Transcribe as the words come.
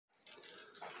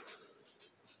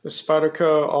The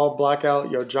Spyderco All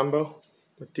Blackout YoJumbo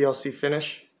with DLC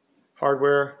finish,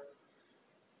 hardware,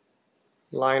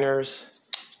 liners,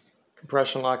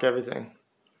 compression lock, everything.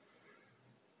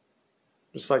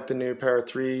 Just like the new Para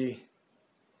 3,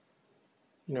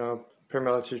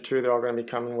 Paramilitary 2, they're all going to be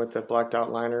coming with the blacked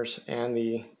out liners and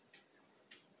the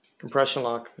compression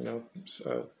lock.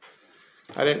 So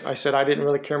I said I didn't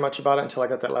really care much about it until I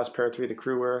got that last Para 3, the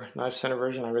crew wear knife center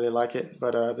version. I really like it,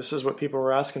 but this is what people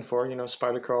were asking for.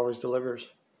 Spyderco always delivers.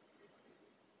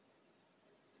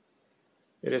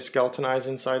 It is skeletonized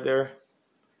inside there.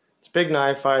 It's a big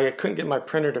knife. I couldn't get my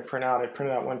printer to print out. I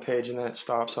printed out one page and then it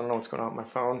stopped, so I don't know what's going on with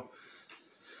my phone.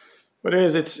 But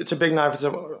it's a big knife. It's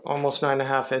almost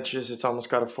 9.5 inches. It's almost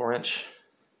got a 4-inch,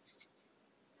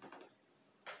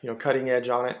 cutting edge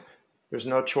on it. There's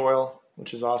no choil,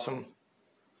 which is awesome.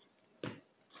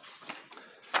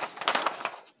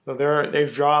 So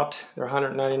they've dropped. They're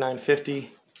 $199.50.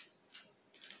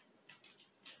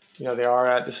 They are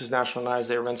at, this is National Knives.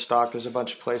 They were in stock. There's a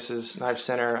bunch of places. Knife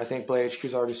Center. I think Blade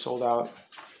HQ's already sold out.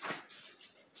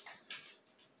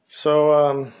 So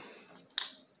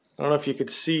I don't know if you could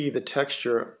see the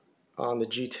texture on the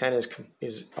G10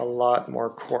 is a lot more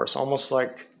coarse, almost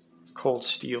like cold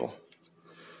steel.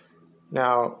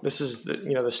 Now this is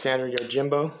the standard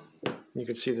YoJumbo. You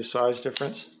can see the size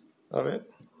difference of it.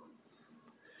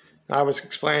 I was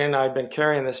explaining I've been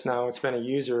carrying this now. It's been a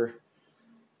user,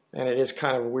 and it is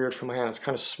kind of weird for my hand. It's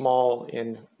kind of small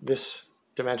in this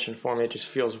dimension for me. It just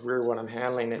feels weird when I'm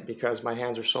handling it because my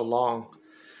hands are so long.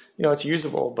 It's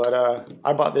usable, but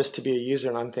I bought this to be a user,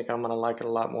 and I'm thinking I'm going to like it a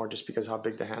lot more just because how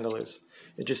big the handle is.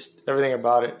 It just, everything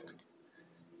about it,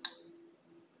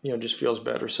 just feels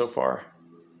better so far.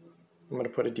 I'm going to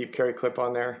put a deep carry clip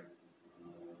on there.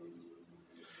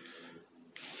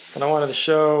 And I wanted to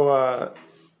show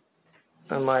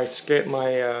on my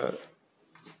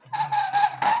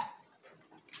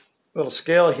little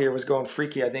scale here was going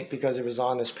freaky, I think, because it was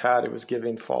on this pad. It was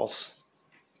giving false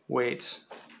weights.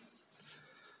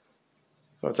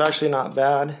 So it's actually not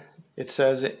bad. It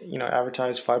says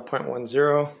advertised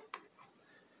 5.10.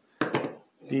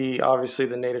 Obviously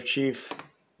the Native Chief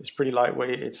is pretty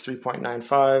lightweight. It's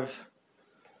 3.95.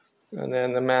 And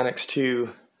then the Manix 2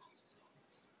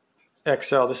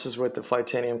 XL, this is with the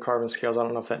Flytanium carbon scales. I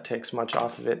don't know if that takes much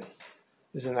off of it.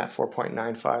 Is in that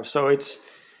 4.95. So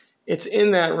it's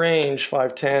in that range,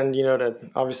 510. To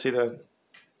obviously the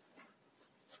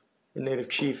Native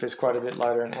Chief is quite a bit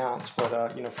lighter in ounce, but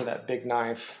for that big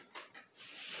knife.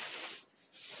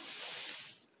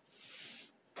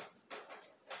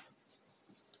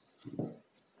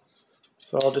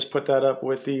 So I'll just put that up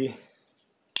with the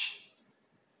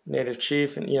Native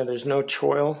Chief, and there's no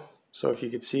choil. So if you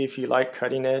could see, if you like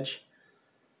cutting edge,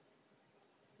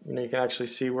 you can actually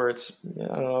see where it's,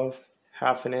 I don't know,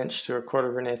 1/2 inch to 1/4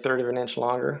 of an inch, 1/3 of an inch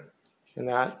longer in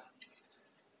that.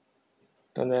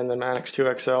 And then the Manix 2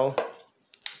 XL,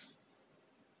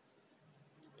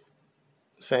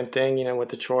 same thing, with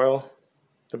the choil.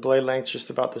 The blade length's just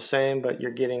about the same, but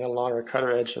you're getting a longer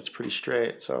cutter edge that's pretty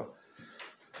straight. So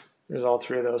there's all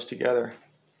three of those together.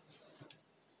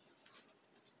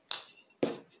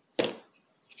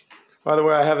 By the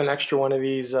way, I have an extra one of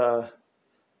these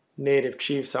Native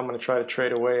Chiefs I'm going to try to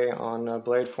trade away on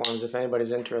Blade Forums. If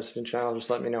anybody's interested in the channel, just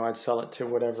let me know. I'd sell it to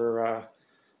whatever, I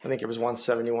think it was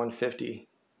 $171.50.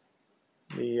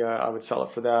 I would sell it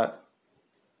for that,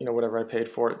 whatever I paid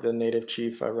for it, the Native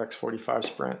Chief Rex 45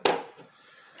 Sprint.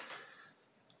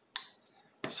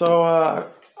 So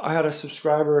I had a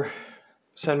subscriber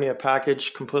send me a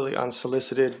package completely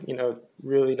unsolicited,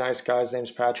 really nice guy. His name's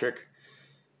Patrick.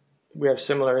 We have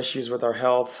similar issues with our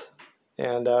health,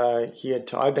 and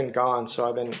I'd been gone, so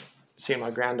I've been seeing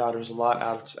my granddaughters a lot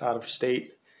out of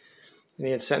state, and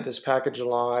he had sent this package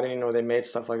along. I didn't even know they made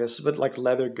stuff like this, but like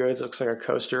leather goods. It looks like a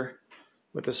coaster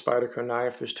with the Spyderco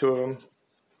knife. There's 2 of them.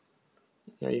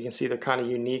 You can see they're kind of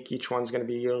unique. Each one's going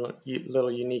to be a little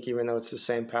unique, even though it's the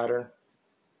same pattern.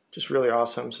 Just really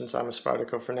awesome, since I'm a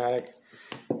Spyderco fanatic.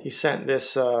 He sent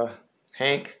this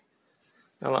hank.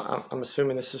 I'm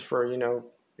assuming this is for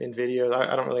in videos.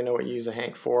 I don't really know what you use a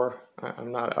hank for.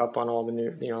 I'm not up on all the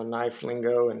new knife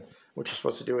lingo and what you're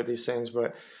supposed to do with these things,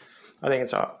 but I think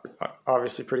it's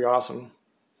obviously pretty awesome.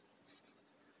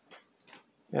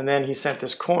 And then he sent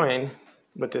this coin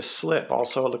with this slip.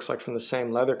 Also, it looks like from the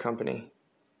same leather company.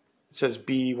 It says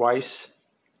BWeiss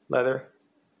leather.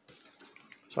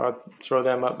 So I'll throw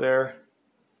them up there.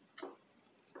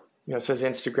 It says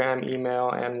Instagram, email,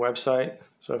 and website.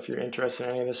 So if you're interested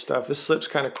in any of this stuff, this slip's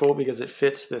kind of cool because it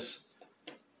fits this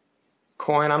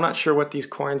coin. I'm not sure what these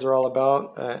coins are all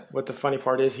about. What the funny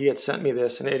part is, he had sent me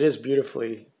this, and it is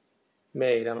beautifully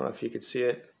made. I don't know if you could see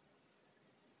it.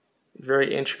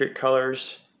 Very intricate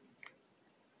colors.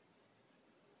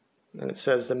 And it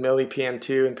says the Millie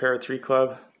PM2 and Para 3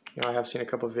 Club. You know, I have seen a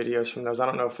couple of videos from those. I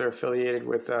don't know if they're affiliated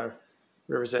with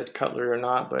River's Edge Cutlery or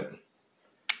not, but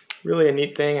really a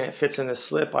neat thing, and it fits in this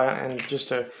slip. And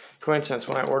just a coincidence,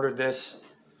 when I ordered this,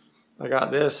 I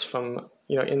got this from,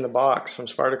 you know, in the box from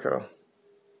Spyderco.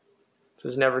 It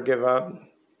says never give up,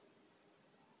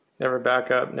 never back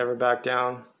up, never back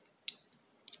down.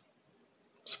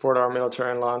 Support our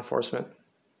military and law enforcement.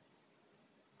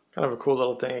 Kind of a cool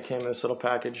little thing. It came in this little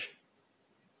package.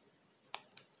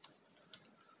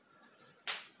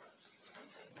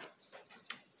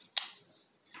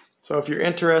 So if you're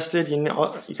interested, you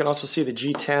can also see the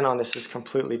G10 on this is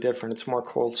completely different. It's more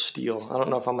cold steel. I don't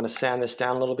know if I'm going to sand this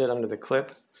down a little bit under the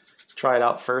clip. Try it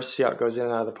out first, see how it goes in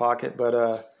and out of the pocket.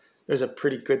 But there's a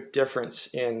pretty good difference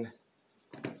in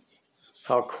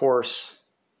how coarse,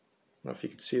 I don't know if you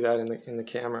can see that in the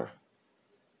camera,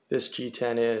 this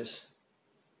G10 is.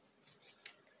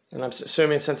 And I'm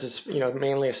assuming since it's, you know,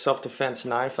 mainly a self-defense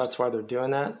knife, that's why they're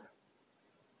doing that.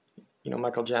 You know,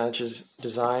 Michael Janich's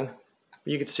design.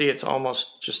 You can see it's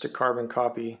almost just a carbon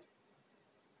copy,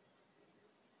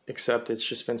 except it's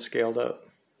just been scaled up.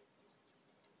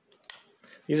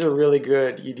 These are really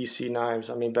good EDC knives.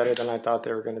 I mean, better than I thought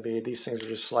they were going to be. These things are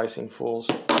just slicing fools.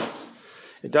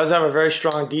 It does have a very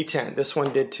strong detent. This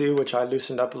one did too, which I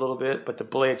loosened up a little bit, but the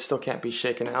blade still can't be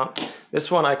shaken out. This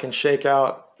one I can shake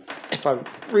out if I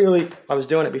was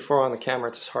doing it before on the camera.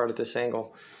 It's just hard at this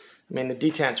angle. I mean, the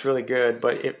detent's really good,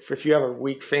 but if you have a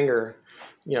weak finger,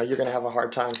 you know, you're going to have a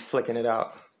hard time flicking it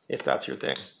out if that's your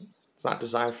thing. It's not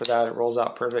designed for that. It rolls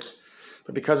out perfect.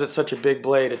 But because it's such a big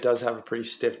blade, it does have a pretty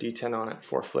stiff detent on it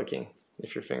for flicking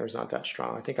if your finger's not that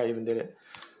strong. I think I even did it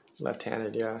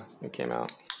left-handed. Yeah, it came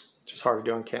out. It's just hard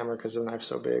to do on camera because the knife's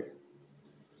so big.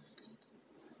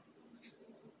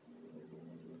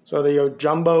 So the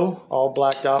YoJumbo all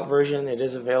blacked out version, it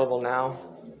is available now.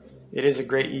 It is a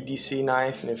great EDC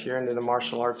knife, and if you're into the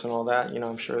martial arts and all that, you know,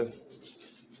 I'm sure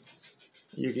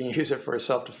you can use it for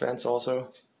self-defense also.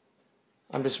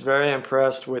 I'm just very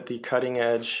impressed with the cutting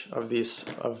edge of the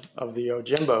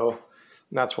YoJumbo, and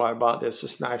that's why I bought this.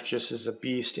 This knife just is a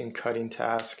beast in cutting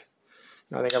task.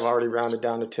 And I think I've already rounded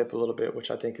down the tip a little bit,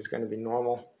 which I think is going to be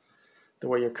normal. The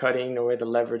way you're cutting, the way the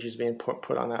leverage is being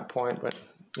put on that point, but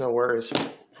no worries.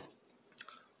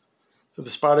 So the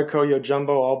Spyderco YoJumbo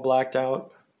all blacked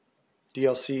out,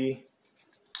 DLC,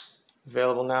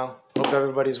 available now. Hope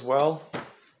everybody's well.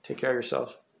 Take care of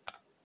yourselves.